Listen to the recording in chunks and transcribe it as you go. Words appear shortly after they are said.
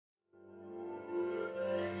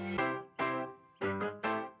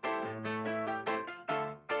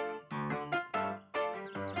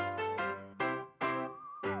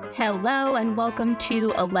Hello and welcome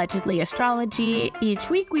to Allegedly Astrology. Each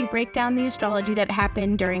week we break down the astrology that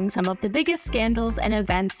happened during some of the biggest scandals and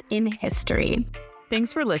events in history.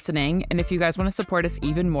 Thanks for listening, and if you guys want to support us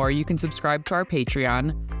even more, you can subscribe to our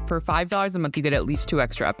Patreon. For $5 a month, you get at least 2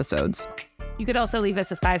 extra episodes. You could also leave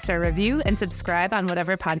us a 5-star review and subscribe on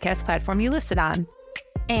whatever podcast platform you listen on.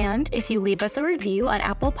 And if you leave us a review on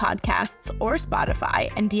Apple Podcasts or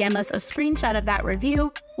Spotify and DM us a screenshot of that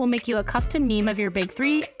review, we'll make you a custom meme of your big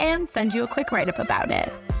three and send you a quick write-up about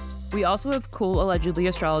it. We also have cool Allegedly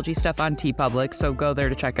Astrology stuff on TeePublic, so go there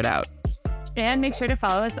to check it out. And make sure to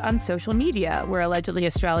follow us on social media. We're Allegedly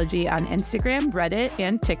Astrology on Instagram, Reddit,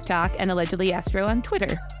 and TikTok, and Allegedly Astro on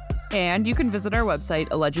Twitter. And you can visit our website,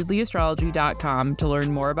 allegedlyastrology.com, to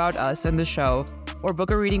learn more about us and the show, or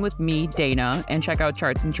book a reading with me, Dana, and check out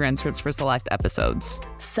charts and transcripts for select episodes.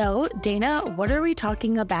 So, Dana, what are we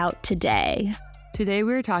talking about today? Today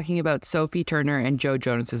we're talking about Sophie Turner and Joe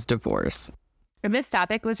Jonas's divorce. And this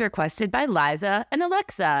topic was requested by Liza and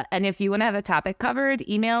Alexa. And if you want to have a topic covered,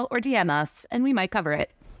 email or DM us, and we might cover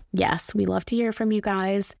it. Yes, we love to hear from you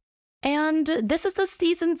guys. And this is the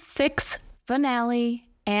season 6 finale.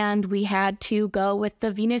 And we had to go with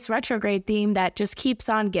the Venus retrograde theme that just keeps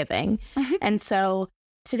on giving. And so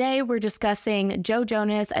today we're discussing Joe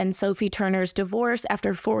Jonas and Sophie Turner's divorce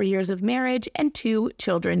after 4 years of marriage and 2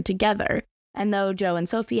 children together. And though Joe and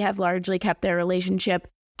Sophie have largely kept their relationship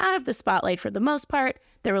out of the spotlight for the most part,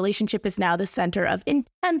 their relationship is now the center of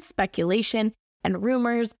intense speculation and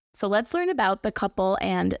rumors. So let's learn about the couple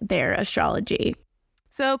and their astrology.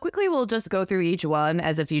 So quickly, we'll just go through each one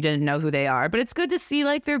as if you didn't know who they are, but it's good to see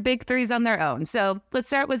like their big threes on their own. So let's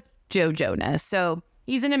start with Joe Jonas. So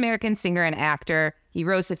he's an American singer and actor. He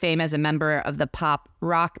rose to fame as a member of the pop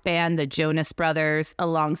rock band, the Jonas Brothers,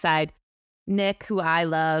 alongside Nick, who I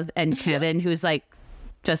love, and Kevin, who's like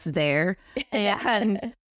just there.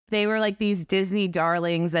 And they were like these Disney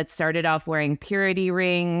darlings that started off wearing purity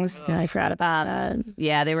rings. Yeah, I forgot about that.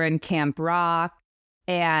 Yeah, they were in Camp Rock.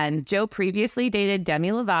 And Joe previously dated Demi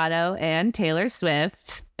Lovato and Taylor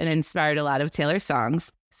Swift and inspired a lot of Taylor's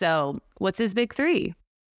songs. So what's his big three?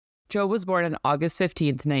 Joe was born on August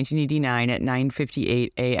 15th, 1989 at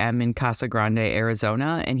 9:58 a.m. in Casa Grande,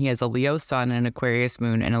 Arizona, and he has a Leo sun, an Aquarius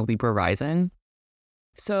moon, and a Libra rising.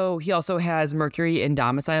 So he also has Mercury in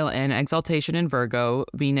domicile and exaltation in Virgo,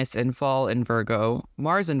 Venus in fall in Virgo,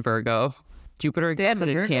 Mars in Virgo, Jupiter exalted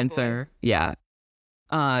in Cancer. Boy. Yeah.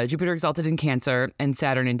 Jupiter exalted in Cancer, and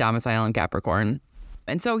Saturn in domicile in Capricorn.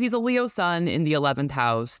 And so he's a Leo sun in the 11th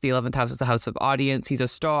house. The 11th house is the house of audience. He's a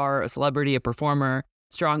star, a celebrity, a performer,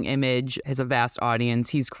 strong image, has a vast audience.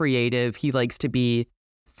 He's creative. He likes to be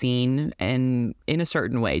seen and in a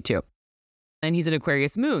certain way too. And he's an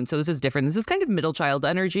Aquarius moon. So this is different. This is kind of middle child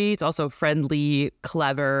energy. It's also friendly,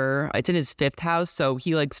 clever. It's in his 5th house. So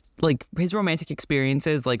he likes his romantic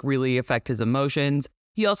experiences really affect his emotions.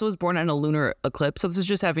 He also was born on a lunar eclipse, so this is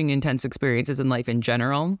just having intense experiences in life in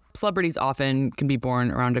general. Celebrities often can be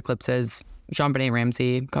born around eclipses. Jean-Benet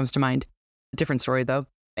Ramsey comes to mind. A different story, though.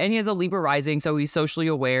 And he has a Libra rising, so he's socially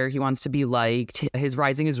aware. He wants to be liked. His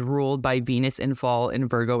rising is ruled by Venus in fall in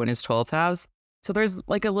Virgo in his 12th house. So there's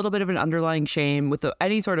a little bit of an underlying shame. With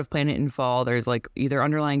any sort of planet in fall, there's either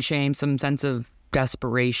underlying shame, some sense of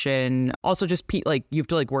desperation. Also just you have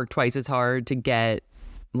to work twice as hard to get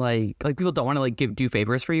people don't want to do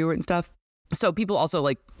favors for you and stuff. So people also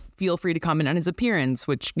feel free to comment on his appearance,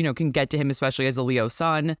 which, can get to him, especially as a Leo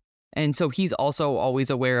sun. And so he's also always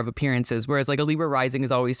aware of appearances, whereas a Libra rising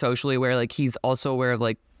is always socially aware. He's also aware of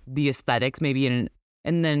the aesthetics maybe and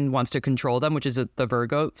then wants to control them, which is the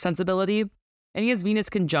Virgo sensibility. And he has Venus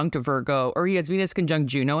conjunct Virgo, or he has Venus conjunct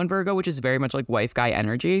Juno in Virgo, which is very much wife guy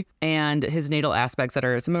energy, and his natal aspects that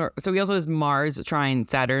are similar. So he also has Mars trine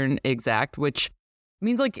Saturn exact, which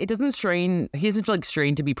means it doesn't strain. He doesn't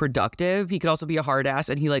strain to be productive. He could also be a hard ass,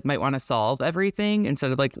 and he might want to solve everything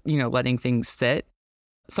instead of letting things sit.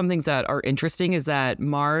 Some things that are interesting is that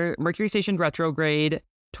Mercury stationed retrograde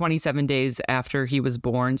 27 days after he was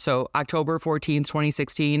born. So October 14th,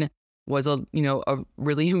 2016 was a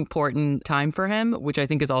really important time for him, which I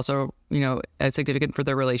think is also significant for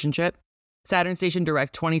their relationship. Saturn stationed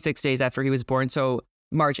direct 26 days after he was born. So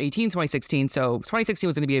March 18th, 2016. So 2016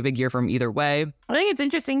 was going to be a big year for him either way. I think it's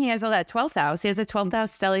interesting he has all that 12th house. He has a 12th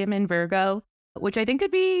house stellium in Virgo, which I think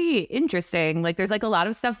could be interesting. There's a lot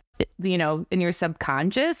of stuff, in your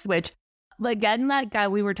subconscious, which, again, that guy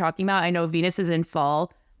we were talking about, I know Venus is in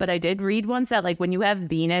fall, but I did read once that when you have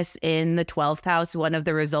Venus in the 12th house, one of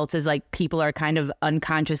the results is people are kind of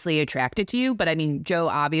unconsciously attracted to you. But I mean, Joe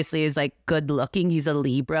obviously is good looking. He's a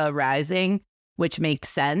Libra rising, which makes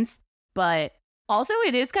sense. But Also,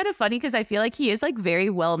 it is kind of funny because I feel like he is like very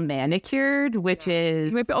well manicured, which is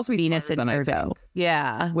He might also be Venus smarter and than I Virgo. think.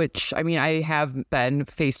 Yeah. Which, I mean, I have been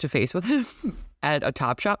face to face with him at a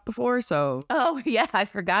Top Shop before, so Oh, yeah. I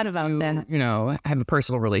forgot about that. you know, have a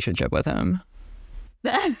personal relationship with him,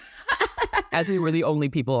 as we were the only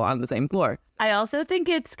people on the same floor. I also think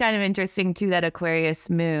it's kind of interesting too that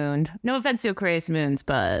Aquarius moon, no offense to Aquarius moons,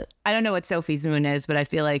 but I don't know what Sophie's moon is, but I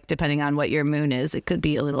feel like depending on what your moon is, it could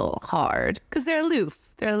be a little hard because they're aloof.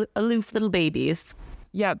 They're aloof little babies.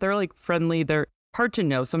 Yeah, they're like friendly. They're hard to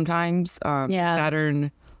know sometimes.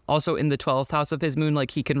 Saturn also in the 12th house of his moon,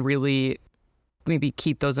 like he can really maybe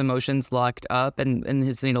keep those emotions locked up. And in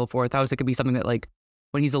his natal 4th house, it could be something that like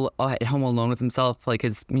when he's at home alone with himself, like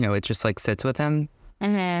his, you know, it just like sits with him.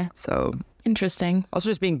 Mm-hmm. So Interesting. also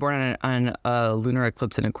just being born on a lunar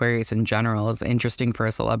eclipse in Aquarius in general is interesting for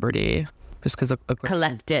a celebrity. Just because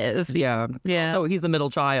Collective. Yeah. Yeah. So he's the middle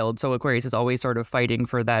child. So Aquarius is always sort of fighting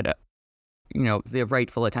for that, you know, the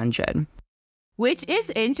rightful attention. Which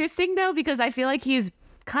is interesting though, because I feel like he's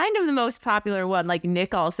kind of the most popular one. Like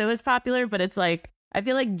Nick also is popular, but it's like, I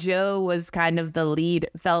feel like Joe was kind of the lead,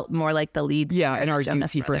 felt more like the lead. Yeah, and our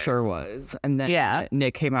Jonas he for Brothers. sure was. And then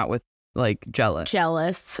Nick came out with like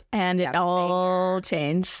Jealous. And it all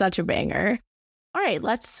changed. Such a banger. All right,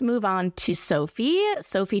 let's move on to Sophie.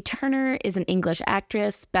 Sophie Turner is an English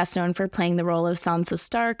actress, best known for playing the role of Sansa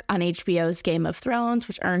Stark on HBO's Game of Thrones,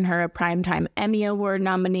 which earned her a Primetime Emmy Award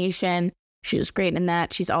nomination. She was great in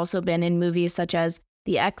that. She's also been in movies such as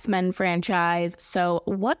the X-Men franchise. So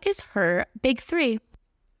what is her big three?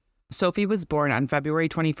 Sophie was born on February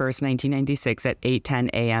 21st, 1996 at 8:10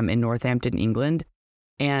 a.m. in Northampton, England.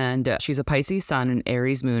 And she's a Pisces sun, an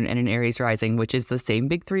Aries moon, and an Aries rising, which is the same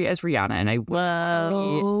big three as Rihanna. And I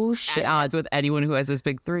Whoa, at odds with anyone who has this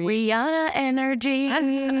big three. Rihanna energy.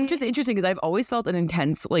 I'm just interesting because I've always felt an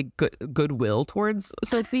intense like goodwill towards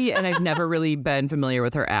Sophie, and I've never really been familiar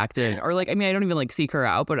with her acting, or like I mean I don't even like seek her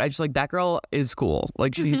out, but I just like that girl is cool.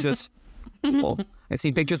 Like she's just cool. I've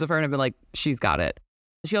seen pictures of her and I've been like, she's got it.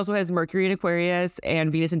 She also has Mercury in Aquarius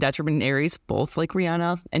and Venus in Detriment in Aries, both like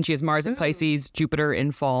Rihanna. And she has Mars in Pisces, Jupiter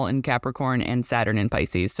in Fall in Capricorn, and Saturn in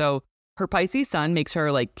Pisces. So her Pisces sun makes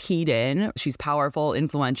her like keyed in. She's powerful,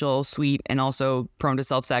 influential, sweet, and also prone to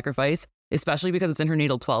self-sacrifice, especially because it's in her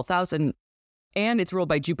natal 12th house. And it's ruled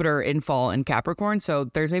by Jupiter in Fall in Capricorn. So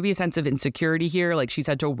there's maybe a sense of insecurity here. Like she's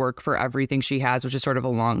had to work for everything she has, which is sort of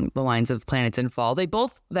along the lines of planets in Fall. They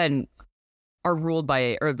both then are ruled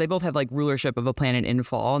by, or they both have like rulership of a planet in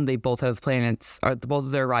Fall, and they both have planets, or both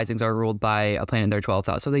of their risings are ruled by a planet in their 12th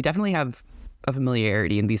house. So they definitely have a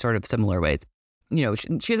familiarity in these sort of similar ways. You know,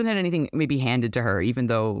 she hasn't had anything maybe handed to her, even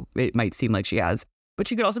though it might seem like she has. But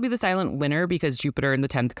she could also be the silent winner because Jupiter in the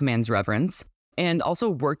 10th commands reverence. And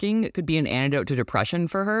also working could be an antidote to depression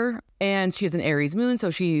for her. And she has an Aries moon,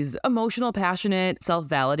 so she's emotional, passionate,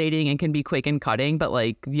 self-validating, and can be quick and cutting. But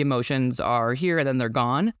like the emotions are here and then they're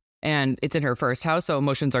gone. And it's in her first house, so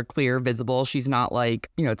emotions are clear, visible. She's not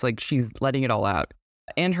like, you know, it's like she's letting it all out.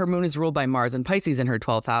 And her moon is ruled by Mars and Pisces in her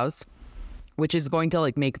 12th house, which is going to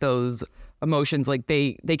like make those emotions like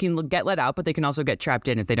they can get let out, but they can also get trapped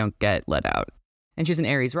in if they don't get let out. And she's an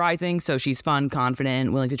Aries rising, so she's fun,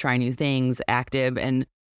 confident, willing to try new things, active. And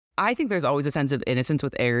I think there's always a sense of innocence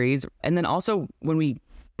with Aries. And then also when we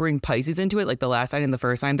bring Pisces into it, like the last sign and the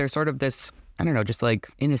first sign, there's sort of this, I don't know, just like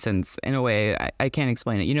innocence in a way. I can't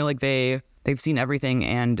explain it. You know, like they've seen everything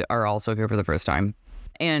and are also here for the first time.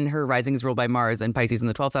 And her rising is ruled by Mars and Pisces in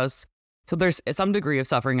the 12th house. So there's some degree of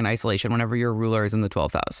suffering and isolation whenever your ruler is in the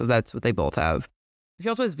 12th house. So that's what they both have. She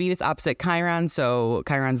also has Venus opposite Chiron. So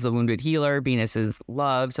Chiron's the wounded healer. Venus is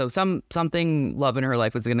love. So something love in her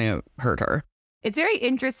life was going to hurt her. It's very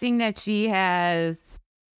interesting that she has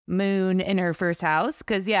moon in her first house,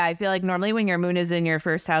 because I feel like normally when your moon is in your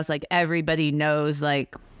first house, like everybody knows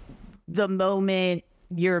like the moment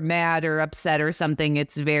you're mad or upset or something,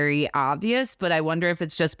 it's very obvious. But I wonder if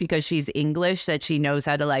it's just because she's English that she knows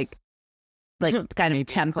how to like kind of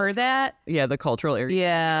temper that. Yeah, the cultural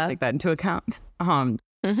area. Take that into account.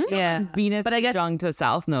 Venus, but I guess conjunct to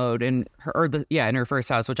South Node in her, in her first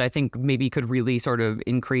house, which I think maybe could really sort of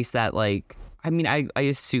increase that like. I mean, I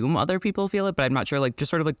assume other people feel it, but I'm not sure, like,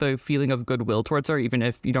 just sort of like the feeling of goodwill towards her, even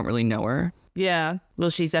if you don't really know her. Yeah.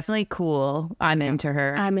 Well, she's definitely cool. I'm into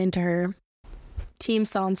her. I'm into her. Team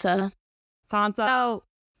Sansa.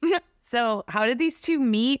 So how did these two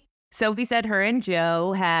meet? Sophie said her and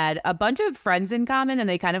Joe had a bunch of friends in common, and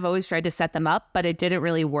they kind of always tried to set them up, but it didn't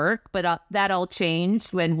really work. But that all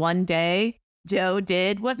changed when one day Joe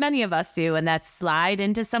did what many of us do, and that's slide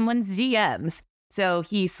into someone's DMs. So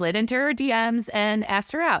he slid into her DMs and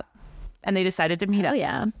asked her out, and they decided to meet up. Oh,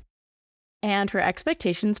 yeah. and her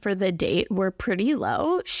expectations for the date were pretty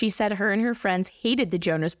low. She said her and her friends hated the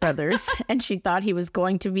Jonas Brothers and she thought he was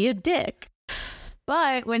going to be a dick.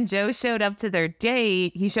 But when Joe showed up to their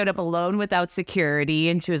date, he showed up alone without security.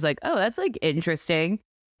 And she was like, oh, that's like interesting.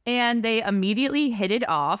 And they immediately hit it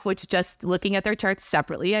off, which just looking at their charts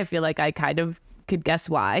separately, I feel like I kind of could guess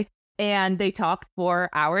why. And they talked for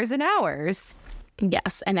hours and hours.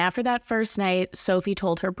 Yes, and after that first night, Sophie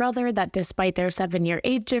told her brother that despite their 7-year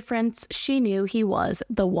age difference, she knew he was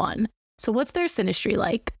the one. So what's their synastry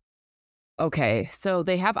like? Okay, so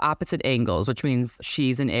they have opposite angles, which means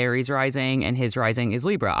she's an Aries rising and his rising is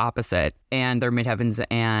Libra, opposite. And their midheavens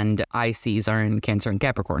and ICs are in Cancer and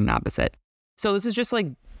Capricorn, opposite. So this is just like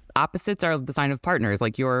opposites are the sign of partners.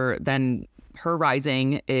 Like then her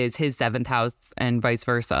rising is his 7th house and vice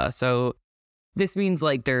versa. So this means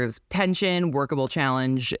like there's tension, workable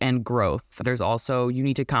challenge, and growth. There's also you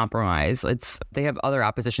need to compromise. They have other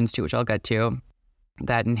oppositions too, which I'll get to,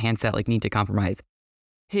 that enhance that like need to compromise.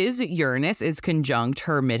 His Uranus is conjunct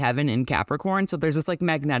her midheaven in Capricorn. So there's this like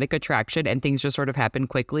magnetic attraction and things just sort of happen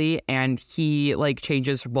quickly. And he like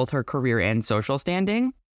changes both her career and social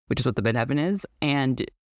standing, which is what the midheaven is. And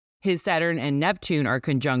his Saturn and Neptune are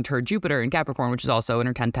conjunct her Jupiter in Capricorn, which is also in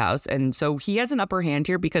her 10th house. And so he has an upper hand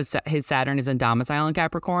here because his Saturn is in domicile in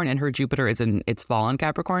Capricorn and her Jupiter is in its fall in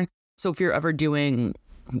Capricorn. So if you're ever doing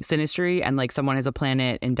synastry and like someone has a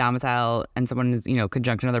planet in domicile and someone is,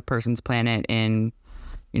 conjunct another person's planet in,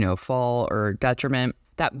 fall or detriment,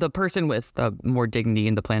 that the person with the more dignity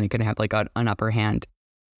in the planet can have like an upper hand.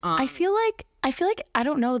 I feel like I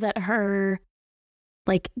don't know that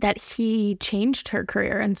that he changed her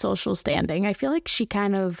career and social standing. I feel like she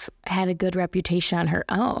kind of had a good reputation on her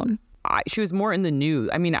own. She was more in the news.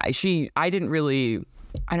 I mean, I didn't really,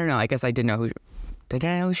 I don't know. I guess I didn't know did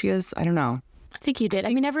I know who she is? I don't know. I think you did.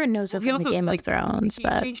 I mean, everyone knows her from the Game of Thrones. She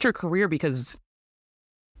changed her career because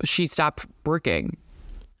she stopped working.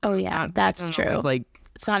 Oh, yeah, that's true.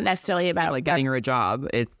 It's not necessarily about like getting her a job.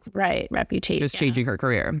 It's right, reputation. Just changing her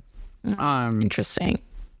career. Interesting.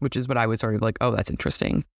 Which is what I was sort of like, oh, that's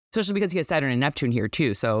interesting. Especially because he has Saturn and Neptune here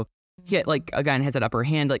too. So he again has that upper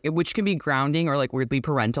hand, which can be grounding or like weirdly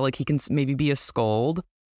parental. Like he can maybe be a scold.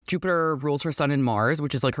 Jupiter rules her Sun and Mars,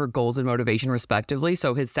 which is like her goals and motivation respectively.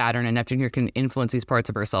 So his Saturn and Neptune here can influence these parts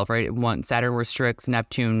of herself, right? Saturn restricts,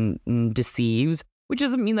 Neptune deceives, which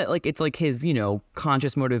doesn't mean that like it's like his,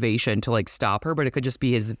 conscious motivation to like stop her, but it could just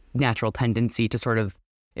be his natural tendency to sort of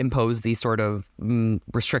impose these sort of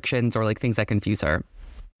restrictions or like things that confuse her.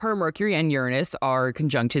 Her Mercury and Uranus are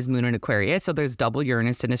conjunct his moon in Aquarius. So there's double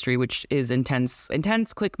Uranus synastry, which is intense,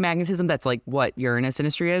 quick magnetism. That's like what Uranus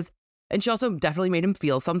synastry is. And she also definitely made him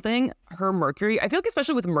feel something. Her Mercury, I feel like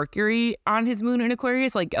especially with Mercury on his moon in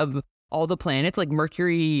Aquarius, like of all the planets, like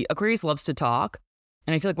Aquarius loves to talk.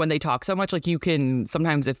 And I feel like when they talk so much, like you can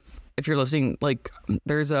sometimes if you're listening, like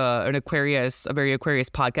there's a very Aquarius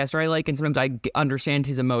podcaster I like. And sometimes I understand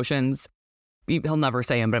his emotions. He'll never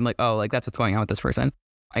say them, but I'm like, oh, like that's what's going on with this person.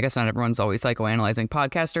 I guess not everyone's always psychoanalyzing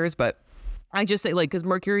podcasters, but I just say like, because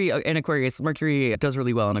Mercury in Aquarius, Mercury does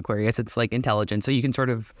really well in Aquarius. It's like intelligent. So you can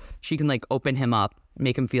she can like open him up,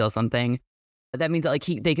 make him feel something. That means that like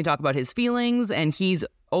they can talk about his feelings and he's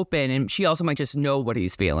open, and she also might just know what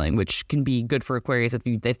he's feeling, which can be good for Aquarius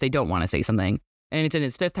if they don't want to say something. And it's in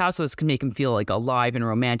his 5th house. So this can make him feel like alive and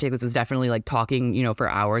romantic. This is definitely like talking, for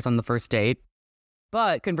hours on the first date.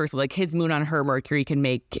 But conversely, like his moon on her Mercury can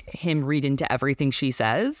make him read into everything she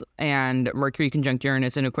says. And Mercury conjunct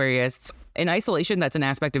Uranus in Aquarius, in isolation, that's an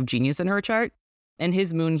aspect of genius in her chart. And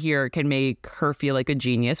his moon here can make her feel like a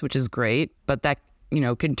genius, which is great. But that,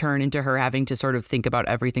 can turn into her having to sort of think about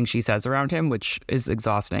everything she says around him, which is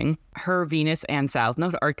exhausting. Her Venus and South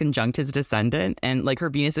Node are conjunct his descendant. And like her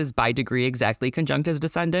Venus is by degree exactly conjunct his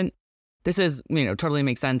descendant. This is, totally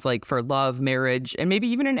makes sense, like for love, marriage, and maybe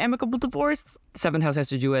even an amicable divorce. The 7th house has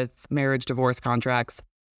to do with marriage, divorce, contracts.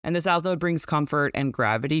 And the South Node brings comfort and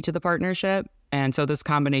gravity to the partnership. And so this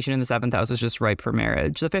combination in the 7th house is just ripe for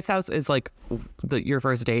marriage. The 5th house is like your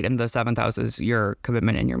first date, and the 7th house is your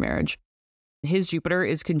commitment in your marriage. His Jupiter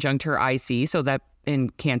is conjunct her IC, so that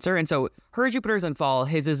in Cancer. And so her Jupiter is in fall,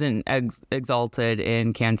 his isn't exalted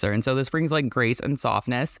in Cancer. And so this brings like grace and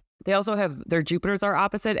softness. They also have their Jupiters are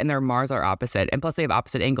opposite and their Mars are opposite. And plus they have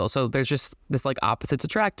opposite angles. So there's just this like opposites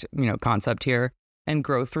attract, concept here, and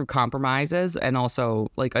growth through compromises and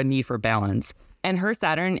also like a need for balance. And her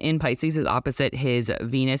Saturn in Pisces is opposite his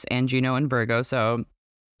Venus and Juno in Virgo. So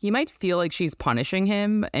he might feel like she's punishing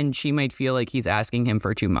him and she might feel like he's asking him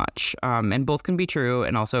for too much. And both can be true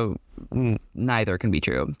and also neither can be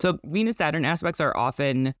true. So Venus-Saturn aspects are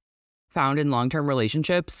often found in long-term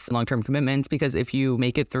relationships, long-term commitments, because if you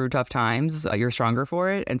make it through tough times, you're stronger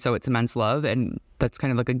for it. And so it's immense love. And that's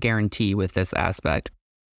kind of like a guarantee with this aspect.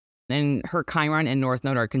 And her Chiron and North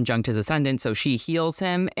Node are conjunct his ascendant. So she heals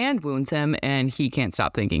him and wounds him, and he can't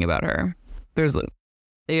stop thinking about her.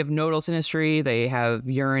 They have nodal synastry. They have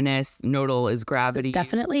Uranus. Nodal is gravity. It's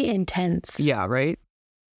definitely intense. Yeah, right?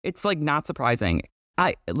 It's like not surprising.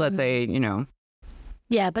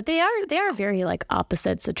 Yeah, but they are very like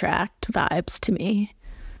opposites attract vibes to me.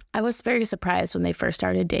 I was very surprised when they first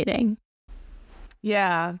started dating.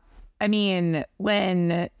 Yeah. I mean,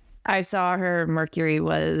 when I saw her Mercury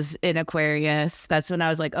was in Aquarius, that's when I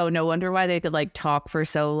was like, oh, no wonder why they could like talk for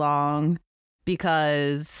so long,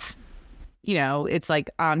 because, you know, it's like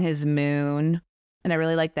on his moon. And I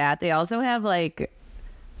really like that. They also have like,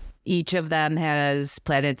 each of them has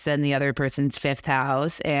planets in the other person's 5th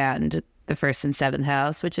house and the 1st and 7th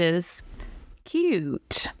house, which is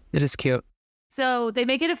cute. It is cute. So they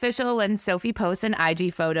make it official when Sophie posts an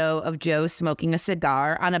IG photo of Joe smoking a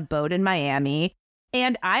cigar on a boat in Miami.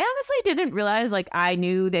 And I honestly didn't realize, like, I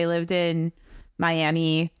knew they lived in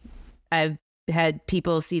Miami. I've had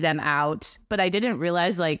people see them out, but I didn't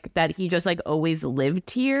realize, like, that he just, like, always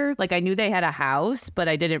lived here. Like, I knew they had a house, but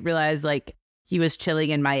I didn't realize, like, he was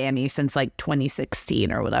chilling in Miami since, like,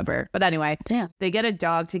 2016 or whatever. But anyway, They get a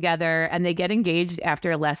dog together and they get engaged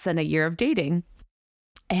after less than a year of dating.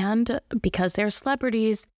 And because they're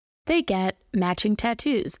celebrities, they get matching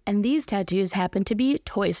tattoos. And these tattoos happen to be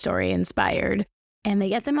Toy Story inspired. And they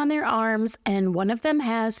get them on their arms, and one of them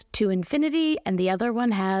has To Infinity, and the other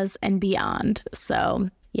one has And Beyond. So,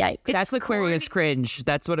 yikes. That's Aquarius cringe.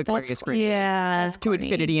 That's what Aquarius cringe is. Yeah, that's To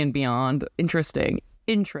Infinity and Beyond. Interesting.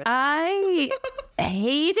 I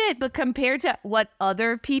hate it, but compared to what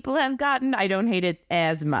other people have gotten, I don't hate it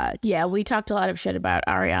as much. Yeah, we talked a lot of shit about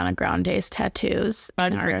Ariana Grande's tattoos.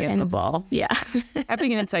 Unforgivable. Yeah.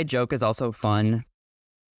 Having an inside joke is also fun.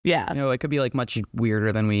 Yeah. You know, it could be like much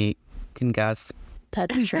weirder than we can guess.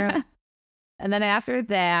 That's true. And then after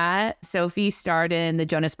that, Sophie starred in the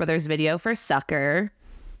Jonas Brothers video for Sucker.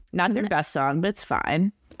 Not their best song, but it's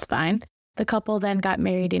fine. It's fine. The couple then got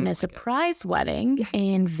married in a surprise wedding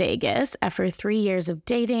in Vegas after 3 years of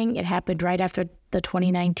dating. It happened right after the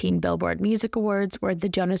 2019 Billboard Music Awards, where the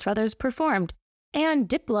Jonas Brothers performed. And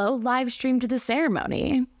Diplo live streamed the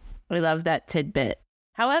ceremony. I love that tidbit.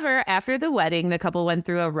 However, after the wedding, the couple went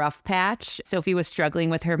through a rough patch. Sophie was struggling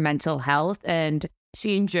with her mental health, and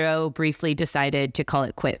she and Joe briefly decided to call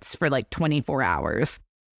it quits for like 24 hours.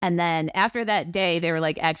 And then after that day, they were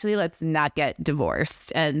like, actually, let's not get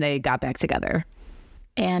divorced. And they got back together.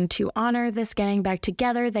 And to honor this getting back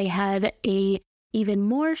together, they had a even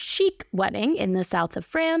more chic wedding in the south of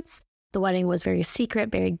France. The wedding was very secret,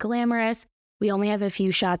 very glamorous. We only have a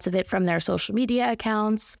few shots of it from their social media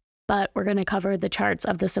accounts, but we're going to cover the charts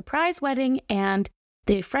of the surprise wedding and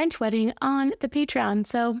the French wedding on the Patreon.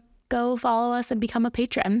 So go follow us and become a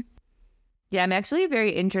patron. Yeah, I'm actually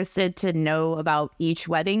very interested to know about each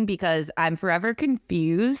wedding, because I'm forever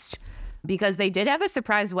confused, because they did have a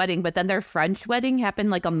surprise wedding, but then their French wedding happened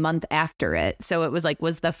like a month after it. So it was like,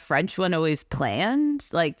 was the French one always planned?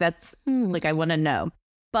 Like, that's like, I want to know.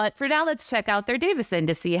 But for now, let's check out their Davison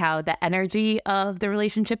to see how the energy of the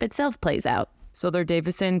relationship itself plays out. So their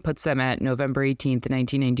Davison puts them at November 18th,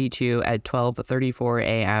 1992 at 12:34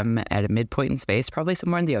 a.m. at a midpoint in space, probably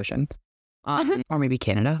somewhere in the ocean. Or maybe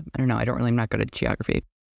Canada. I don't know. I'm not good at geography.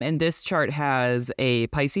 And this chart has a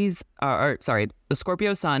Pisces, a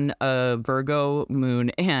Scorpio sun, a Virgo moon,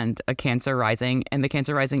 and a Cancer rising. And the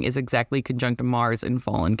Cancer rising is exactly conjunct Mars in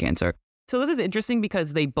fall in Cancer. So this is interesting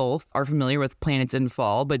because they both are familiar with planets in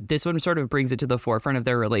fall, but this one sort of brings it to the forefront of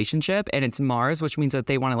their relationship. And it's Mars, which means that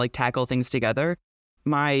they want to like tackle things together.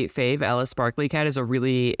 My fave, Alice Sparkly Cat, is a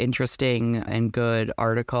really interesting and good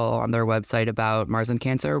article on their website about Mars and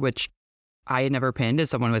Cancer, which I had never pinned as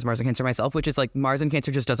someone who has Mars and Cancer myself, which is like Mars and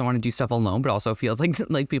Cancer just doesn't want to do stuff alone, but also feels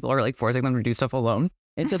like people are like forcing them to do stuff alone.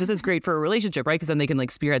 And so this is great for a relationship, right? Because then they can like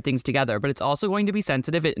spearhead things together, but it's also going to be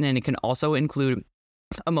sensitive, and it can also include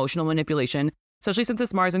emotional manipulation, especially since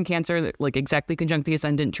it's Mars and Cancer, like exactly conjunct the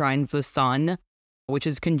ascendant trines the sun, which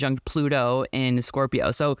is conjunct Pluto in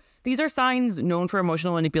Scorpio. So these are signs known for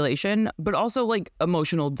emotional manipulation, but also like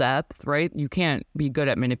emotional depth, right? You can't be good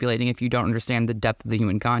at manipulating if you don't understand the depth of the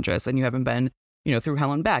human conscious and you haven't been, through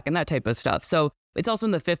hell and back and that type of stuff. So it's also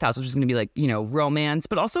in the 5th house, which is going to be like, romance,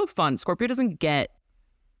 but also fun. Scorpio doesn't get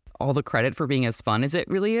all the credit for being as fun as it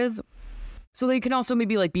really is. So they can also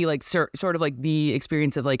maybe like be like sort of like the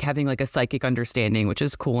experience of like having like a psychic understanding, which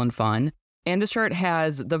is cool and fun. And this chart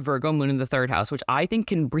has the Virgo moon in the third house, which I think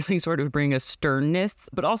can really sort of bring a sternness,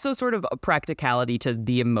 but also sort of a practicality to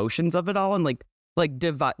the emotions of it all, and like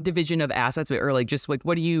division of assets, or like just like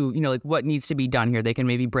what do you know, like what needs to be done here. They can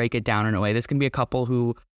maybe break it down in a way. This can be a couple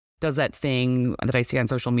who does that thing that I see on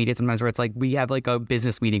social media sometimes where it's like we have like a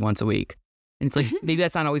business meeting once a week. And it's like maybe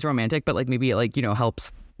that's not always romantic, but like maybe it like, you know,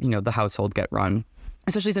 helps, you know, the household get run.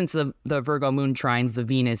 Especially since the Virgo moon trines the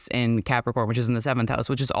Venus in Capricorn, which is in the seventh house,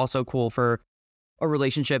 which is also cool for a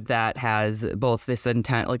relationship that has both this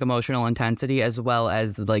like emotional intensity as well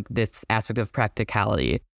as like this aspect of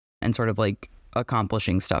practicality and sort of like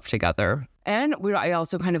accomplishing stuff together. And what I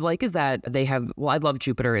also kind of like is that they have, well, I love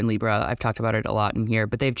Jupiter in Libra. I've talked about it a lot in here,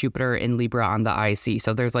 but they have Jupiter in Libra on the IC.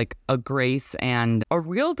 So there's like a grace and a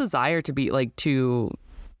real desire to be like, to,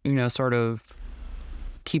 you know, sort of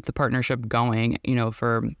keep the partnership going, you know,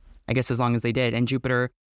 for, I guess, as long as they did. And Jupiter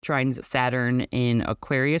trines Saturn in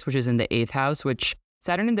Aquarius, which is in the eighth house, which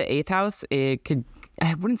Saturn in the eighth house, it could,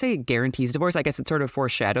 I wouldn't say it guarantees divorce. I guess it sort of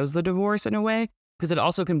foreshadows the divorce in a way, because it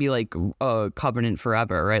also can be like a covenant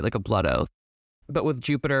forever, right? Like a blood oath. But with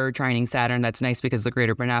Jupiter trining Saturn, that's nice because the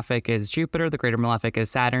greater benefic is Jupiter, the greater malefic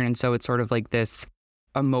is Saturn. And so it's sort of like this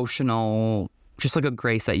emotional, just like a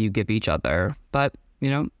grace that you give each other. But, you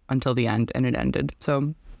know, until the end, and it ended.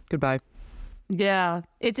 So goodbye. Yeah,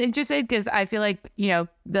 it's interesting because I feel like, you know,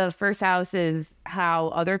 the first house is how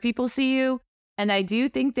other people see you. And I do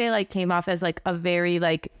think they like came off as like a very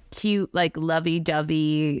like cute, like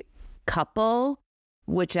lovey-dovey couple,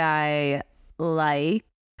 which I like.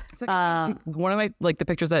 It's like, one of my, like the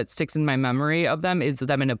pictures that sticks in my memory of them is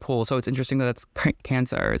them in a pool. So it's interesting that that's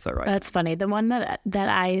Cancer. Is that right? That's funny. The one that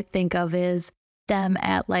I think of is them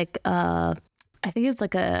at like, I think it was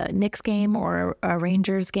like a Knicks game or a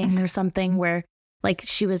Rangers game or something where like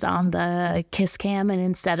she was on the kiss cam and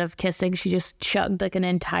instead of kissing, she just chugged like an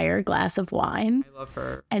entire glass of wine. I love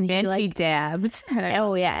her. And he, like, she dabbed.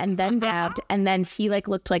 Oh yeah, and then dabbed, and then he like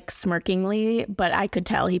looked like smirkingly, but I could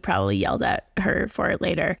tell he probably yelled at her for it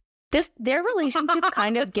later. Their relationship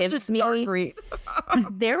kind of gives me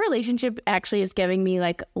their relationship actually is giving me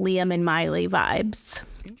like Liam and Miley vibes.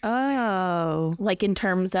 Oh, like in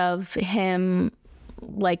terms of him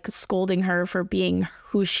like scolding her for being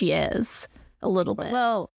who she is a little bit.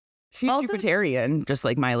 Well, she's also Jupiterian, just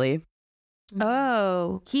like Miley.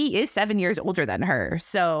 Oh, he is 7 years older than her.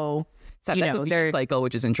 So that's a Venus cycle,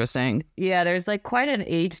 which is interesting. Yeah, there's like quite an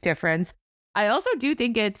age difference. I also do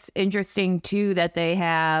think it's interesting too that they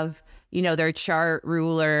have, you know, their chart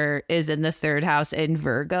ruler is in the third house in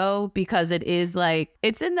Virgo, because it is like,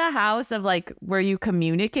 it's in the house of like where you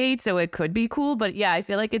communicate. So it could be cool. But yeah, I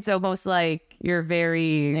feel like it's almost like you're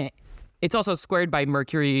very... It's also squared by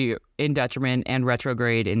Mercury in detriment and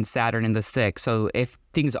retrograde in Saturn in the sixth. So if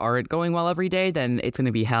things aren't going well every day, then it's going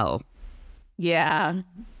to be hell. Yeah,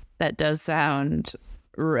 that does sound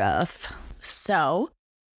rough. So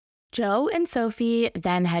Joe and Sophie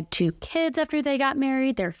then had 2 kids after they got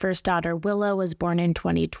married. Their first daughter, Willow, was born in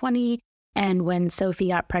 2020. And when Sophie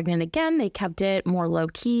got pregnant again, they kept it more low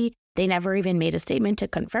key. They never even made a statement to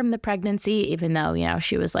confirm the pregnancy, even though, you know,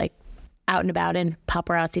 she was like out and about in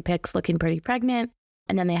paparazzi pics looking pretty pregnant.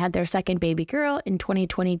 And then they had their second baby girl in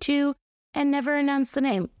 2022 and never announced the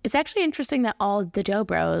name. It's actually interesting that all the Joe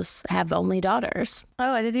bros have only daughters.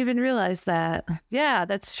 Oh, I didn't even realize that. Yeah,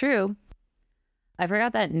 that's true. I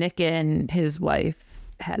forgot that Nick and his wife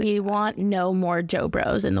had. We want no more Joe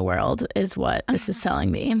bros in the world is what this is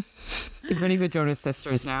telling me. Even the Jonas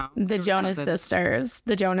sisters now. The Jonas sisters,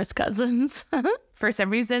 the Jonas cousins. For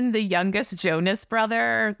some reason, the youngest Jonas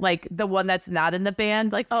brother, like the one that's not in the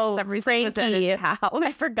band, like for some reason Frankie. was at his house.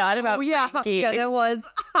 I forgot about Frankie. Yeah, it was.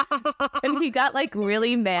 And he got like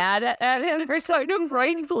really mad at him for starting to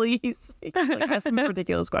write, please. Like, that's a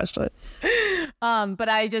ridiculous question. But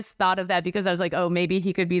I just thought of that because I was like, oh, maybe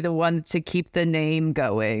he could be the one to keep the name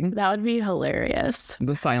going. That would be hilarious.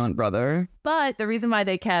 The silent brother. But the reason why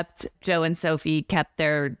they kept Joe and Sophie kept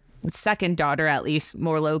their second daughter, at least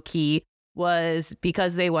more low key, was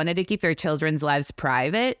because they wanted to keep their children's lives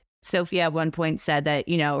private. Sophie at one point said that,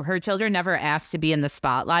 you know, her children never asked to be in the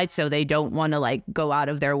spotlight, so they don't want to like go out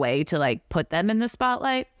of their way to like put them in the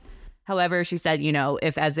spotlight. However, she said, you know,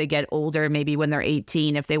 if as they get older, maybe when they're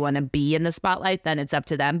 18, if they want to be in the spotlight, then it's up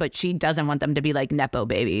to them. But she doesn't want them to be like Nepo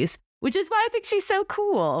babies, which is why I think she's so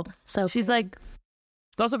cool. So she's like,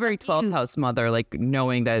 it's also very 12th house mother, like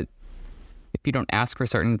knowing that if you don't ask for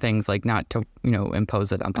certain things, like not to, you know,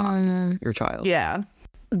 impose it upon your child. Yeah.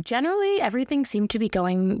 Generally, everything seemed to be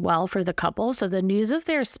going well for the couple. So the news of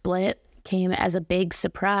their split came as a big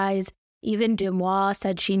surprise. Even Dumois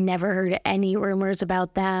said she never heard any rumors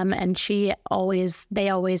about them, and they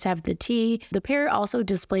always have the tea. The pair also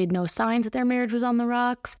displayed no signs that their marriage was on the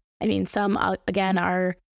rocks. I mean, some, again,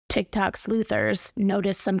 are TikTok sleuthers,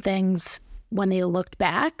 noticed some things when they looked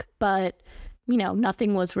back, but,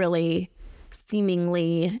 nothing was really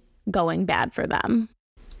seemingly going bad for them.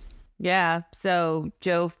 Yeah. So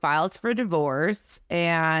Joe files for divorce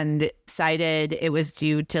and cited it was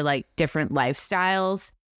due to like different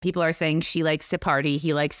lifestyles. People are saying she likes to party,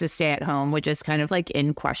 he likes to stay at home, which is kind of like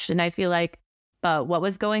in question, I feel like. But what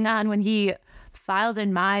was going on when he filed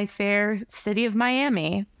in my fair city of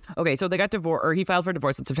Miami? Okay, so they got divorced, or he filed for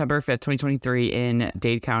divorce on September 5th, 2023 in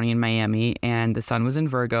Dade County in Miami. And the sun was in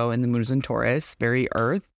Virgo and the moon was in Taurus, very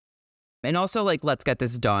earth. And also like, let's get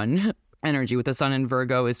this done. Energy with the sun in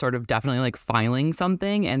Virgo is sort of definitely like filing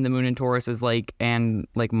something. And the moon in Taurus is like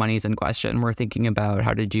money's in question. We're thinking about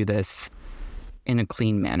how to do this in a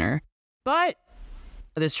clean manner. But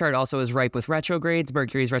this chart also is ripe with retrogrades.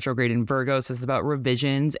 Mercury is retrograde in Virgo, so this is about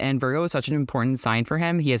revisions. And Virgo is such an important sign for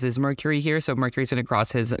him. He has his Mercury here, so Mercury's going to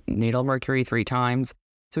cross his natal Mercury 3 times.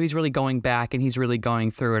 So he's really going back and he's really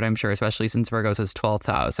going through it, I'm sure, especially since Virgo's his 12th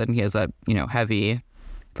house and he has that, heavy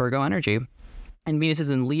Virgo energy. And Venus is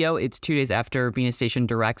in Leo. It's 2 days after Venus station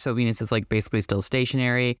direct, so Venus is like basically still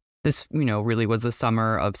stationary. This, really was the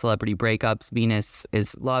summer of celebrity breakups. Venus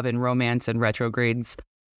is love and romance, and retrogrades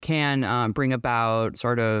can bring about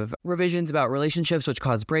sort of revisions about relationships, which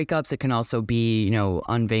cause breakups. It can also be,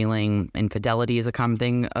 unveiling infidelity is a common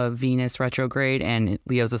thing of Venus retrograde, and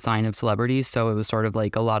Leo's a sign of celebrities. So it was sort of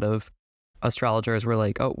like a lot of astrologers were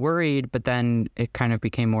like, oh, worried, but then it kind of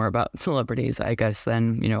became more about celebrities, I guess,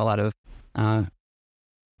 than, a lot of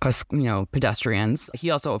us, pedestrians. He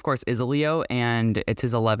also, of course, is a Leo, and it's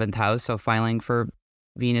his 11th house. So filing for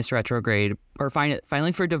Venus retrograde or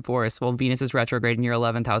filing for divorce while Venus is retrograde in your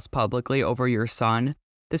 11th house publicly over your sun,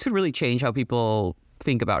 this could really change how people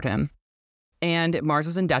think about him. And Mars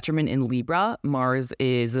is in detriment in Libra. Mars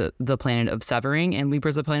is the planet of severing, and Libra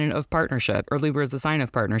is the planet of partnership, or Libra is the sign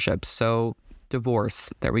of partnership. So divorce,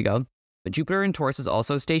 there we go. But Jupiter in Taurus is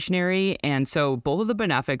also stationary. And so both of the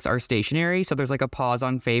benefics are stationary. So there's like a pause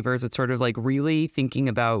on favors. It's sort of like really thinking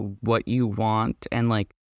about what you want and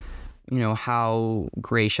like, how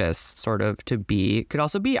gracious sort of to be. Could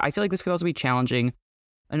also be, I feel like this could also be challenging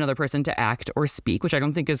another person to act or speak, which I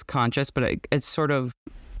don't think is conscious, but it's sort of,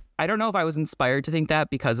 I don't know if I was inspired to think that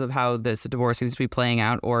because of how this divorce seems to be playing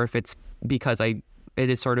out, or if it's because it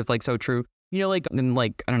is sort of like so true. Like in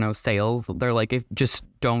like, I don't know, sales, they're like, if just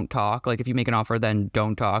don't talk, like if you make an offer, then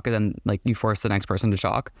don't talk. And then like you force the next person to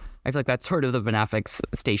talk. I feel like that's sort of the benefics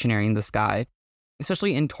stationary in the sky,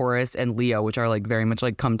 especially in Taurus and Leo, which are like very much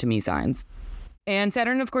like come to me signs. And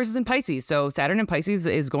Saturn, of course, is in Pisces. So Saturn in Pisces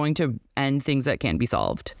is going to end things that can't be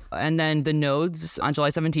solved. And then the nodes on July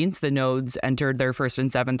 17th, the nodes entered their 1st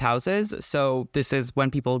and 7th houses. So this is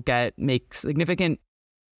when people make significant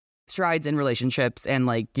strides in relationships and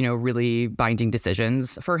like, really binding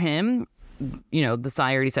decisions. For him, the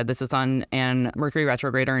sign, I already said this, the Sun and Mercury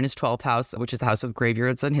retrograde are in his 12th house, which is the house of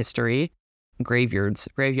graveyards and history. Graveyards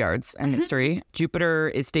and history. Jupiter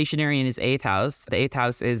is stationary in his 8th house. The 8th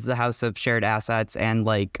house is the house of shared assets, and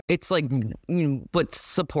like it's like what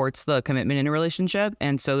supports the commitment in a relationship.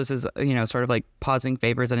 And so this is sort of like pausing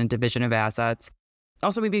favors and a division of assets.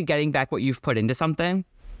 Also maybe getting back what you've put into something,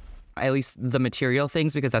 at least the material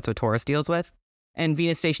things, because that's what Taurus deals with. And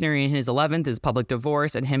Venus stationary in his 11th is public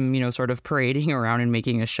divorce, and him sort of parading around and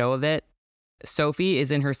making a show of it. Sophie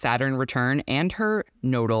is in her Saturn return and her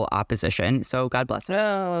nodal opposition. So God bless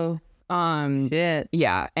her. Oh, shit.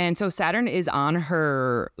 Yeah. And so Saturn is on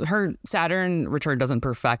her Saturn return doesn't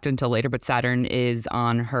perfect until later, but Saturn is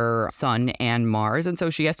on her Sun and Mars. And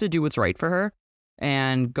so she has to do what's right for her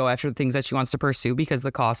and go after the things that she wants to pursue, because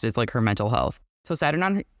the cost is like her mental health. So Saturn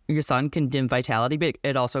on your Sun can dim vitality, but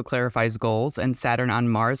it also clarifies goals. And Saturn on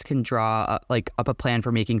Mars can draw up a plan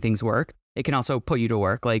for making things work. It can also put you to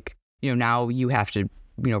work. Like, now you have to,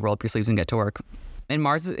 roll up your sleeves and get to work. And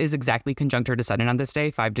Mars is exactly conjunct her descendant on this day,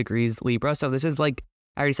 5 degrees Libra. So this is like,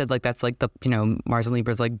 I already said, like, that's like the, Mars and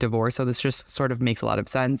Libra is like divorce. So this just sort of makes a lot of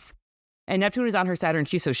sense. And Neptune is on her Saturn,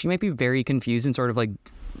 so she might be very confused and sort of like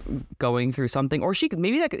going through something. Or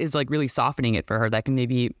maybe that is like really softening it for her. That can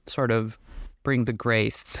maybe sort of bring the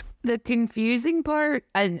grace. The confusing part,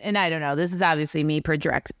 and I don't know, this is obviously me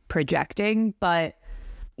projecting, but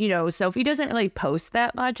Sophie doesn't really post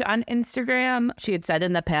that much on Instagram. She had said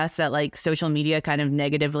in the past that like social media kind of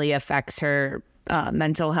negatively affects her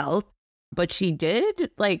mental health. But she did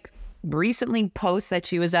like recently post that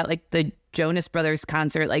she was at like the Jonas Brothers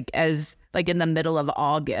concert in the middle of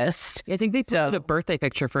August. I think they posted a birthday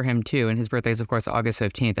picture for him too, and his birthday is of course August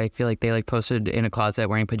 15th. I feel like they posted in a closet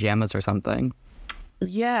wearing pajamas or something.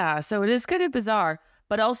 Yeah, so it is kind of bizarre,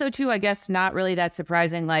 but also too, I guess not really that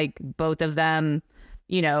surprising. Like both of them,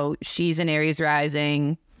 she's an Aries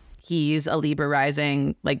rising, he's a Libra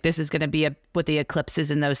rising. Like this is going to be with the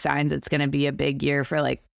eclipses in those signs, it's going to be a big year for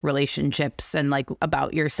like relationships and like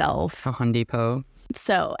about yourself. A Home Depot.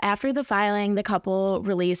 So after the filing, the couple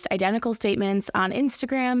released identical statements on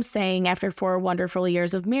Instagram saying, after 4 wonderful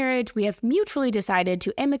years of marriage, we have mutually decided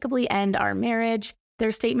to amicably end our marriage.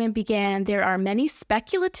 Their statement began, there are many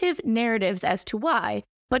speculative narratives as to why,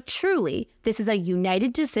 but truly, this is a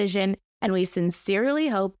united decision, and we sincerely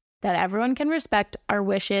hope that everyone can respect our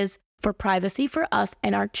wishes for privacy for us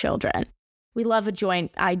and our children. We love a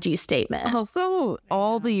joint IG statement. Also,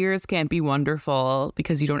 all the years can't be wonderful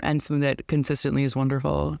because you don't end something that consistently is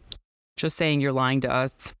wonderful. Just saying you're lying to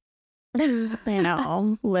us. I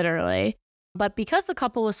know, literally. But because the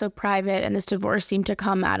couple was so private and this divorce seemed to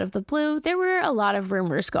come out of the blue, there were a lot of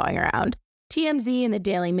rumors going around. TMZ and the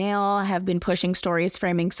Daily Mail have been pushing stories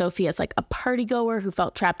framing Sophie as like a partygoer who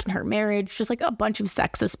felt trapped in her marriage, just like a bunch of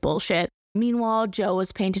sexist bullshit. Meanwhile, Joe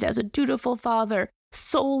was painted as a dutiful father,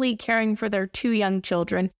 solely caring for their 2 young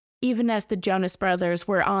children, even as the Jonas Brothers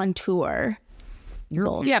were on tour.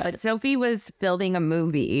 Yeah, but Sophie was filming a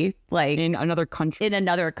movie like in another country.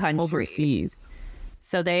 Overseas.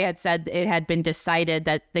 So they had said it had been decided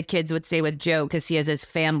that the kids would stay with Joe because he has his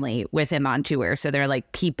family with him on tour. So they're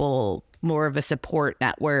like people, more of a support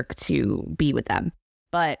network to be with them.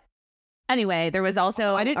 But anyway, there was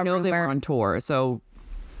also I didn't know they were on tour. So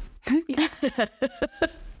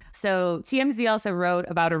So TMZ also wrote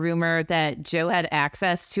about a rumor that Joe had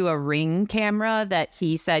access to a Ring camera that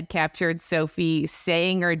he said captured Sophie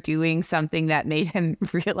saying or doing something that made him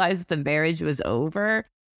realize the marriage was over.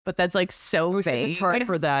 But that's like so vague. The chart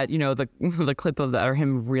for that, the clip of that, or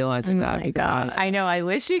him realizing that. Oh my God. I know. I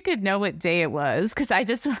wish we could know what day it was because I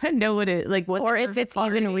just want to know what it like. Or if it's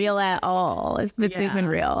even real at all. If it's even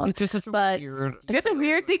real. It's just weird. It's a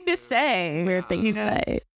weird thing to say. It's a weird thing to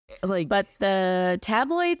say. But the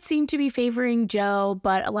tabloids seem to be favoring Joe,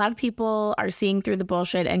 but a lot of people are seeing through the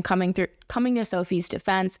bullshit and coming to Sophie's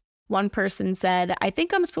defense. One person said, I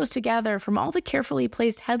think I'm supposed to gather from all the carefully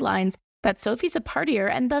placed headlines that Sophie's a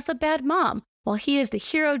partier and thus a bad mom, while he is the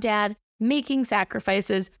hero dad making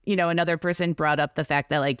sacrifices. Another person brought up the fact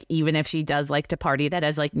that like even if she does like to party, that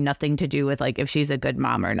has like nothing to do with like if she's a good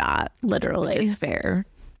mom or not. Literally. Which is fair.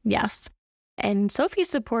 Yes. And Sophie's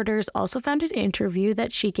supporters also found an interview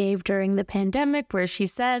that she gave during the pandemic where she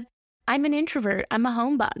said, I'm an introvert. I'm a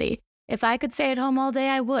homebody. If I could stay at home all day,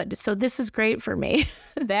 I would. So this is great for me.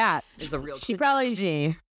 That is a real She probably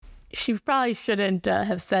shouldn't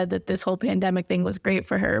have said that this whole pandemic thing was great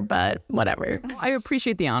for her, but whatever. I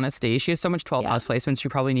appreciate the honesty. She has so much 12 house placements. She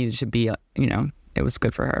probably needed to be, it was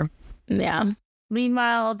good for her. Yeah.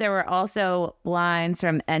 Meanwhile, there were also lines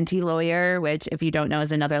from NT Lawyer, which, if you don't know,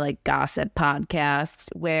 is another like gossip podcast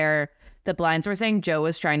where the blinds were saying Joe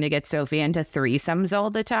was trying to get Sophie into threesomes all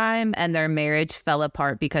the time and their marriage fell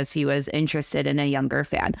apart because he was interested in a younger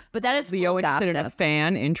fan. But that is Leo interested in a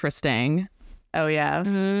fan. Interesting. Oh, yeah.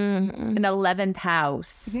 Mm-hmm. An 11th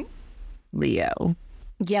house. Mm-hmm. Leo.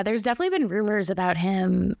 Yeah, there's definitely been rumors about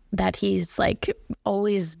him that he's like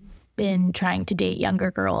always been trying to date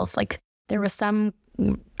younger girls. Like there was some,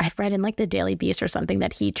 I've read in like the Daily Beast or something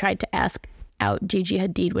that he tried to ask out Gigi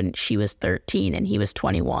Hadid when she was 13 and he was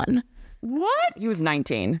 21. What? He was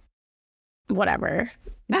 19. Whatever.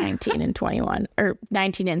 19 and 21 or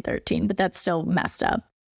 19 and 13, but that's still messed up.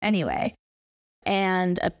 Anyway.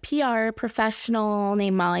 And a PR professional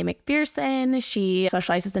named Molly McPherson, she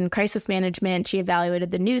specializes in crisis management. She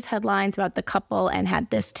evaluated the news headlines about the couple and had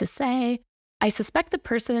this to say. I suspect the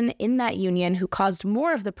person in that union who caused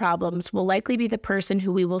more of the problems will likely be the person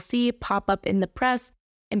who we will see pop up in the press,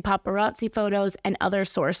 in paparazzi photos, and other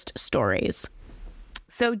sourced stories.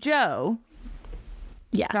 So Joe.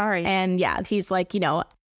 Yes. Sorry. And yeah, he's like,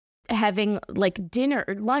 having like dinner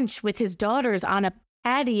or lunch with his daughters on a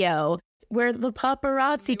patio where the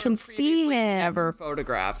paparazzi can see him. Never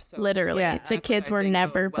photographed. So literally. Yeah. The kids were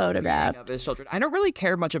never photographed. Of his children. I don't really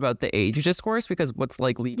care much about the age discourse because what's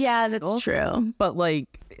like legal. Yeah, that's true. But like,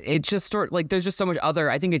 it's just there's just so much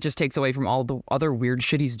I think it just takes away from all the other weird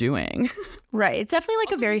shit he's doing. Right. It's definitely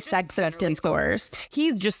like a very sexist discourse.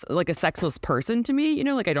 He's just like a sexless person to me,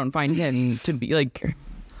 like I don't find him to be like,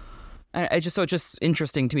 it's just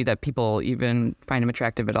interesting to me that people even find him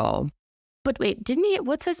attractive at all. But wait, didn't he,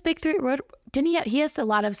 what's his big three? Didn't he has a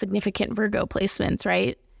lot of significant Virgo placements,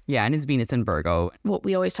 right? Yeah, and his Venus in Virgo. What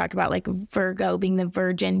we always talk about, like Virgo being the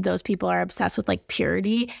virgin, those people are obsessed with like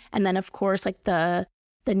purity. And then of course, like the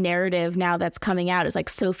narrative now that's coming out is like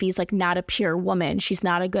Sophie's like not a pure woman. She's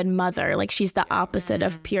not a good mother. Like she's the opposite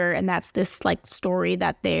of pure. And that's this like story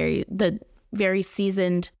that the very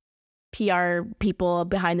seasoned PR people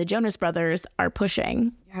behind the Jonas Brothers are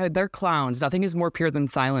pushing. Yeah, they're clowns. Nothing is more pure than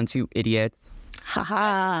silence, you idiots.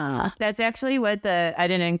 Haha. That's actually what I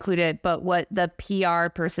didn't include it, but what the PR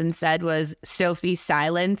person said was Sophie's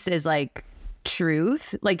silence is like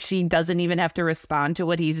truth. Like she doesn't even have to respond to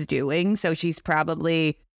what he's doing. So she's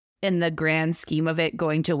probably, in the grand scheme of it,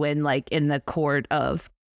 going to win like in the court of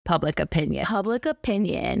public opinion. Public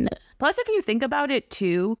opinion. Plus, if you think about it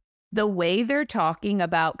too, the way they're talking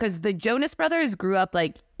about, because the Jonas Brothers grew up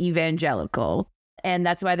like evangelical. And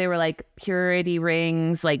that's why they were like purity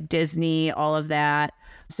rings, like Disney, all of that.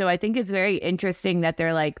 So I think it's very interesting that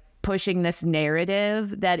they're like pushing this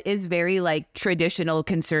narrative that is very like traditional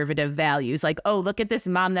conservative values. Like, oh, look at this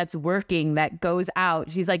mom that's working, that goes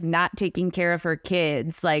out. She's like not taking care of her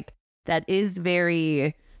kids. Like that is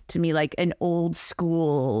very, to me, like an old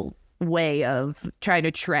school way of trying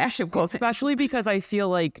to trash a culture. Especially because I feel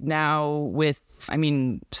like now with, I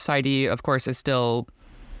mean, society, of course, is still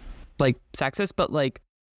like sexist, but like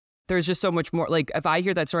there's just so much more. Like if I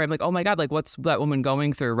hear that story, I'm like, oh my God, like what's that woman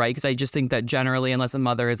going through, right? Because I just think that generally, unless a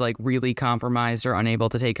mother is like really compromised or unable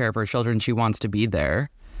to take care of her children, she wants to be there.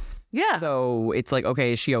 Yeah. So it's like,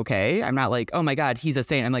 okay, is she okay? I'm not like, oh my God, he's a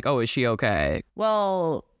saint. I'm like, oh, is she okay?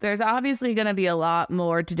 Well, there's obviously going to be a lot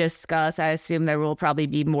more to discuss. I assume there will probably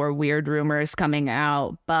be more weird rumors coming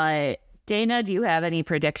out. But Dana, do you have any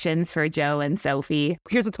predictions for Joe and Sophie?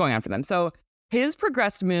 Here's what's going on for them. So his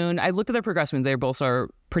progressed moon, I looked at their progressed moon. They both are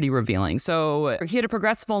pretty revealing. So he had a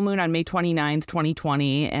progressed full moon on May 29th,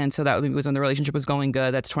 2020. And so that was when the relationship was going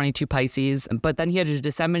good. That's 22 Pisces. But then he had his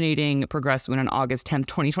disseminating progressed moon on August 10th,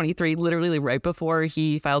 2023, literally right before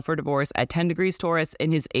he filed for divorce at 10 degrees Taurus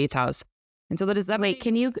in his 8th house. And so that is that. Wait,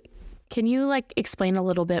 can you like explain a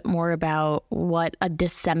little bit more about what a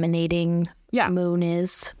disseminating moon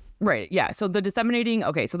is? Right. Yeah. So the disseminating,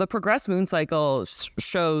 okay. So the progressed moon cycle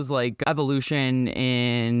shows like evolution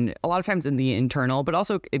in a lot of times in the internal, but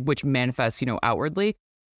also which manifests, outwardly.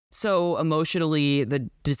 So emotionally,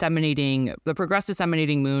 the progressed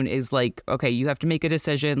disseminating moon is like, okay, you have to make a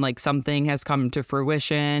decision, like something has come to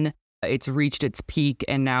fruition. It's reached its peak.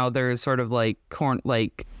 And now there's sort of like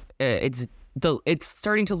it's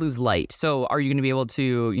starting to lose light. So are you going to be able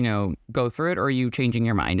to, go through it, or are you changing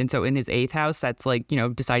your mind? And so in his 8th house, that's like,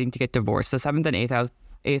 deciding to get divorced. The 7th and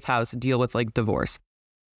 8th house deal with like divorce.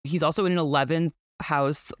 He's also in an 11th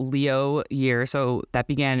house Leo year. So that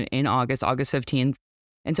began in August 15th.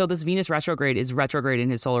 And so this Venus retrograde is retrograde in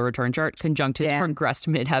his solar return chart, conjunct his progressed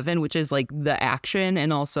midheaven, which is like the action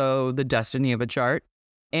and also the destiny of a chart.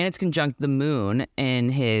 And it's conjunct the moon in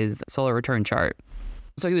his solar return chart.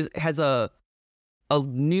 So he has a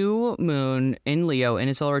new moon in Leo in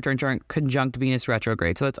his solar return chart, conjunct Venus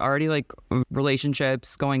retrograde. So it's already like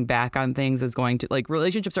relationships, going back on things is going to, like,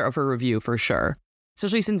 relationships are up for review for sure,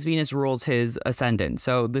 especially since Venus rules his ascendant.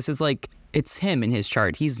 So this is like, it's him in his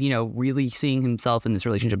chart. He's, really seeing himself in this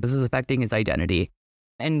relationship. This is affecting his identity.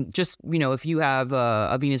 And just, if you have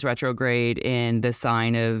a Venus retrograde in the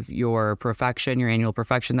sign of your perfection, your annual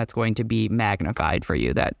perfection, that's going to be magnified for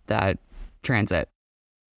you, that transit.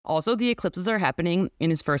 Also, the eclipses are happening in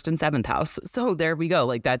his 1st and 7th house. So there we go.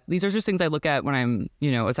 Like that, these are just things I look at when I'm,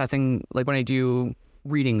 assessing, like when I do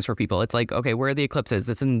readings for people. It's like, okay, where are the eclipses?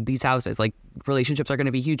 It's in these houses. Like relationships are going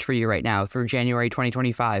to be huge for you right now for January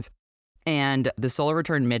 2025. And the solar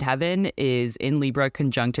return midheaven is in Libra,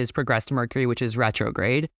 conjunct his progressed Mercury, which is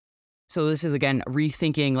retrograde. So this is, again,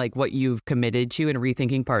 rethinking like what you've committed to and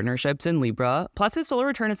rethinking partnerships in Libra. Plus his solar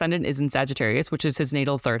return ascendant is in Sagittarius, which is his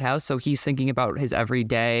natal 3rd house. So he's thinking about his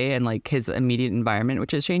everyday and like his immediate environment,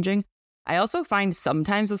 which is changing. I also find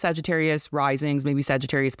sometimes with Sagittarius risings, maybe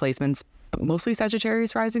Sagittarius placements, but mostly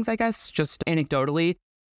Sagittarius risings, I guess, just anecdotally,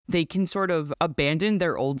 they can sort of abandon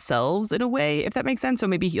their old selves in a way, if that makes sense. So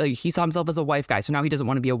maybe he saw himself as a wife guy, so now he doesn't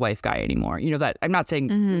want to be a wife guy anymore. That I'm not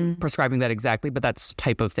saying prescribing that exactly, but that's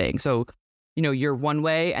type of thing. So, you're one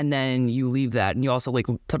way and then you leave that, and you also like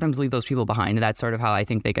sometimes leave those people behind. And that's sort of how I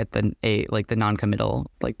think they get the non-committal,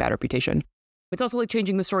 like bad reputation. It's also like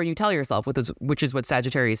changing the story you tell yourself, which is what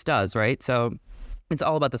Sagittarius does, right? So it's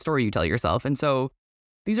all about the story you tell yourself. And so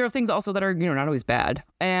these are things also that are, not always bad.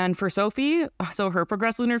 And for Sophie, so her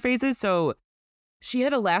progressed lunar phases. So she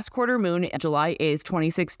had a last quarter moon July 8th,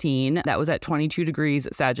 2016. That was at 22 degrees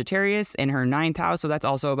Sagittarius in her 9th house. So that's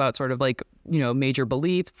also about sort of like, major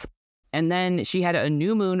beliefs. And then she had a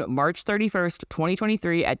new moon March 31st,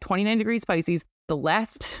 2023 at 29 degrees Pisces, the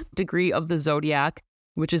last degree of the zodiac,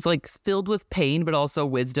 which is like filled with pain, but also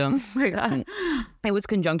wisdom. Oh my God. It was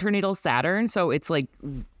conjunct her natal Saturn. So it's like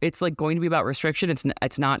going to be about restriction.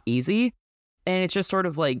 It's not easy. And it's just sort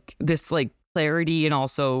of like this like clarity and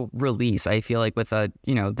also release, I feel like, with the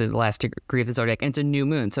last degree of the zodiac. And it's a new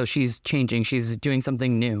moon. So she's changing. She's doing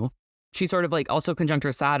something new. She's sort of like also conjunct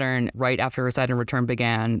her Saturn right after her Saturn return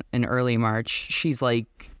began in early March. She's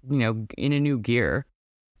like, in a new gear.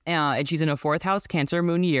 And she's in a 4th house Cancer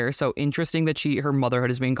moon year. So interesting that her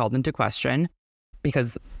motherhood is being called into question,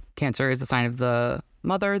 because Cancer is the sign of the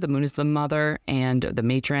mother. The moon is the mother and the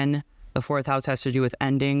matron. The 4th house has to do with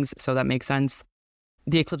endings. So that makes sense.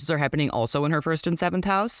 The eclipses are happening also in her 1st and 7th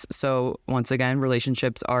house. So once again,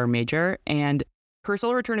 relationships are major. And her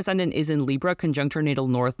solar return ascendant is in Libra conjunct her natal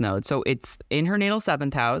North node. So it's in her natal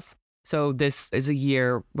 7th house. So this is a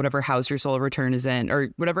year, whatever house your solar return is in, or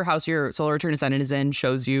whatever house your solar return ascendant is in,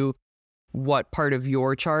 shows you what part of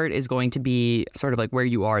your chart is going to be sort of like where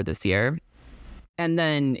you are this year. And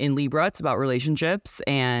then in Libra, it's about relationships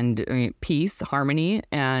and peace, harmony,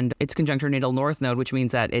 and it's conjunct her natal North node, which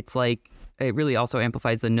means that it's like, it really also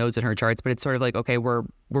amplifies the nodes in her charts, but it's sort of like, okay, we're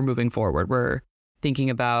moving forward. We're thinking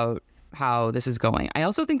about how this is going. I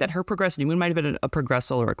also think that her progressed new moon might have been a progressed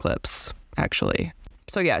solar eclipse, actually.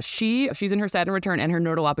 So yeah, she's in her Saturn return and her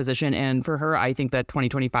nodal opposition. And for her, I think that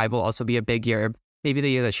 2025 will also be a big year, maybe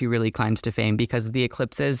the year that she really climbs to fame, because the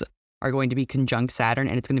eclipses are going to be conjunct Saturn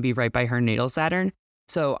and it's going to be right by her natal Saturn.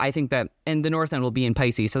 So I think that, and the North Node will be in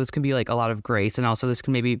Pisces. So this can be like a lot of grace. And also this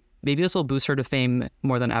can maybe this will boost her to fame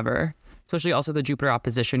more than ever. Especially also the Jupiter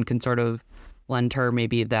opposition can sort of lend her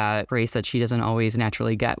maybe that grace that she doesn't always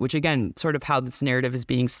naturally get, which again, sort of how this narrative is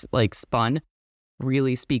being like spun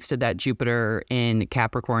really speaks to that Jupiter in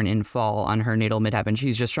Capricorn in fall on her natal midheaven.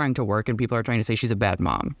 She's just trying to work and people are trying to say she's a bad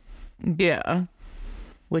mom. Yeah.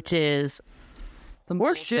 Which is some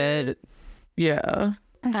bullshit. Yeah.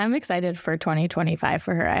 I'm excited for 2025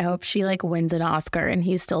 for her. I hope she like wins an Oscar and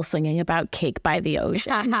he's still singing about Cake by the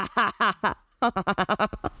Ocean.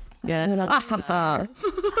 Yeah.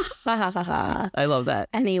 I love that.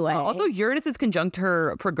 Anyway. Also, Uranus is conjunct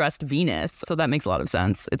her progressed Venus. So that makes a lot of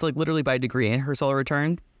sense. It's like literally by degree in her solar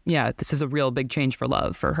return. Yeah, this is a real big change for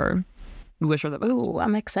love for her. We wish her the best. Ooh,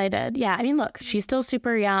 I'm excited. Yeah, I mean, look, she's still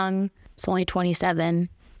super young. She's only 27.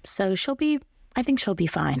 So I think she'll be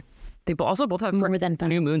fine. They also both have more than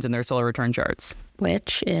new moons in their solar return charts.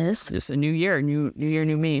 Which is? Just a new year, new year,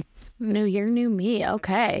 new me. New year, new me.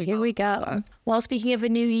 Okay, here we go. Well, speaking of a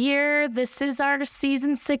new year, this is our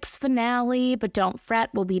season 6 finale, but don't fret.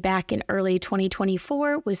 We'll be back in early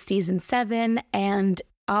 2024 with season 7. And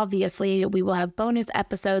obviously, we will have bonus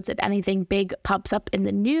episodes if anything big pops up in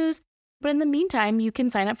the news. But in the meantime, you can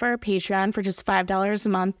sign up for our Patreon for just $5 a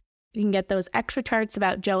month. You can get those extra charts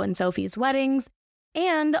about Joe and Sophie's weddings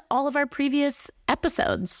and all of our previous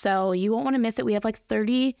episodes. So you won't want to miss it. We have like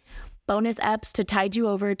 30 bonus eps to tide you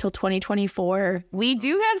over till 2024. We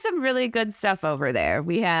do have some really good stuff over there.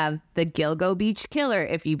 We have the Gilgo Beach Killer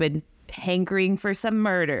if you've been hankering for some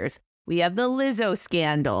murders. We have the Lizzo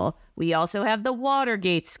scandal. We also have the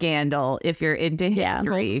Watergate scandal if you're into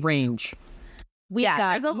history. Range. We've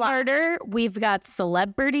got murder, we've got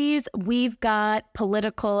celebrities, we've got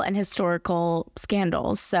political and historical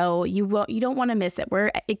scandals. So you don't want to miss it.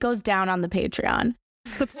 It goes down on the Patreon.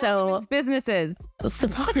 So businesses.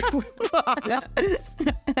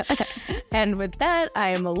 And with that, I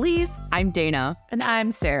am Elise. I'm Dana. And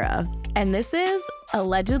I'm Sarah. And this is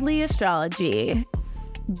Allegedly Astrology.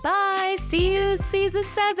 Bye. See you season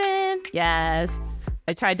 7. Yes.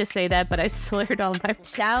 I tried to say that, but I slurred all my.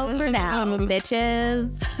 Ciao for now,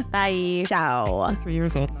 bitches. Bye. Ciao. I'm 3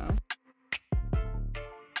 years old now.